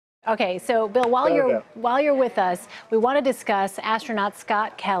Okay, so Bill, while you're with us, we want to discuss astronaut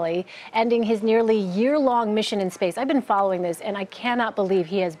Scott Kelly ending his nearly year-long mission in space. I've been following this, and I cannot believe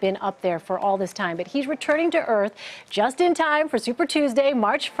he has been up there for all this time. But he's returning to Earth just in time for Super Tuesday,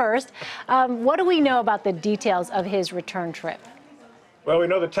 March 1st. What do we know about the details of his return trip? Well, we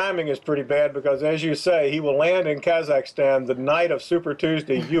know the timing is pretty bad because, as you say, he will land in Kazakhstan the night of Super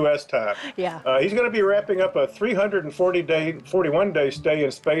Tuesday, U.S. time. Yeah. He's going to be wrapping up a 41-day stay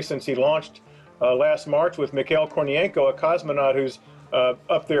in space since he launched last March with Mikhail Kornienko, a cosmonaut who's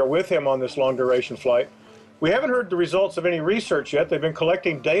up there with him on this long-duration flight. We haven't heard the results of any research yet. They've been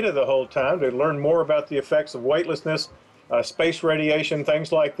collecting data the whole time to learn more about the effects of weightlessness, space radiation,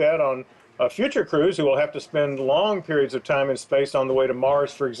 things like that on future crews who will have to spend long periods of time in space on the way to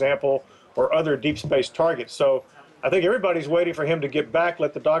Mars, for example, or other deep space targets. So I think everybody's waiting for him to get back,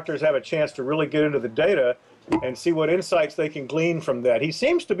 let the doctors have a chance to really get into the data and see what insights they can glean from that. He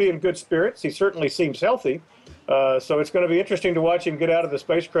seems to be in good spirits. He certainly seems healthy. So it's going to be interesting to watch him get out of the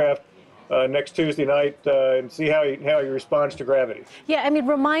spacecraft next Tuesday night and see how he responds to gravity. Yeah, I mean,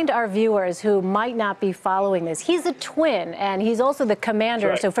 remind our viewers who might not be following this. He's a twin, and he's also the commander.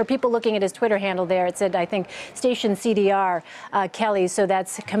 Right. So for people looking at his Twitter handle there, it said, I think, Station CDR Kelly. So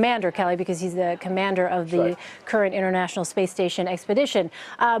that's Commander Kelly because he's the commander of the current International Space Station expedition.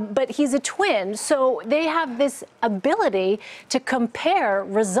 But he's a twin, so they have this ability to compare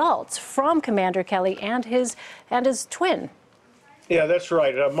results from Commander Kelly and his twin. Yeah, that's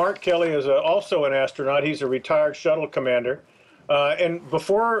right. Mark Kelly is also an astronaut. He's a retired shuttle commander. And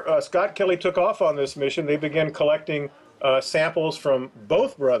before Scott Kelly took off on this mission, they began collecting samples from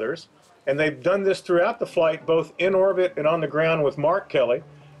both brothers. And they've done this throughout the flight, both in orbit and on the ground with Mark Kelly.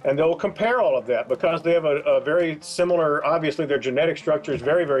 And they'll compare all of that because they have a very similar, obviously their genetic structure is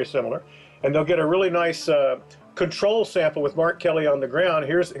very, very similar. And they'll get a really nice control sample with Mark Kelly on the ground.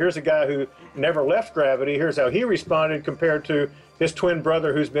 Here's a guy who never left gravity. Here's how he responded compared to his twin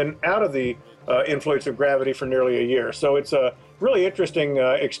brother who's been out of the influence of gravity for nearly a year. So it's a really interesting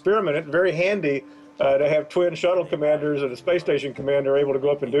experiment. It's very handy to have twin shuttle commanders and a space station commander able to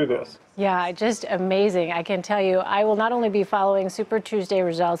go up and do this. Yeah, just amazing. I can tell you, I will not only be following Super Tuesday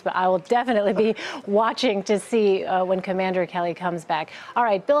results, but I will definitely be watching to see when Commander Kelly comes back. All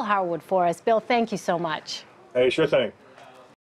right, Bill Harwood for us. Bill, thank you so much. Hey, sure thing.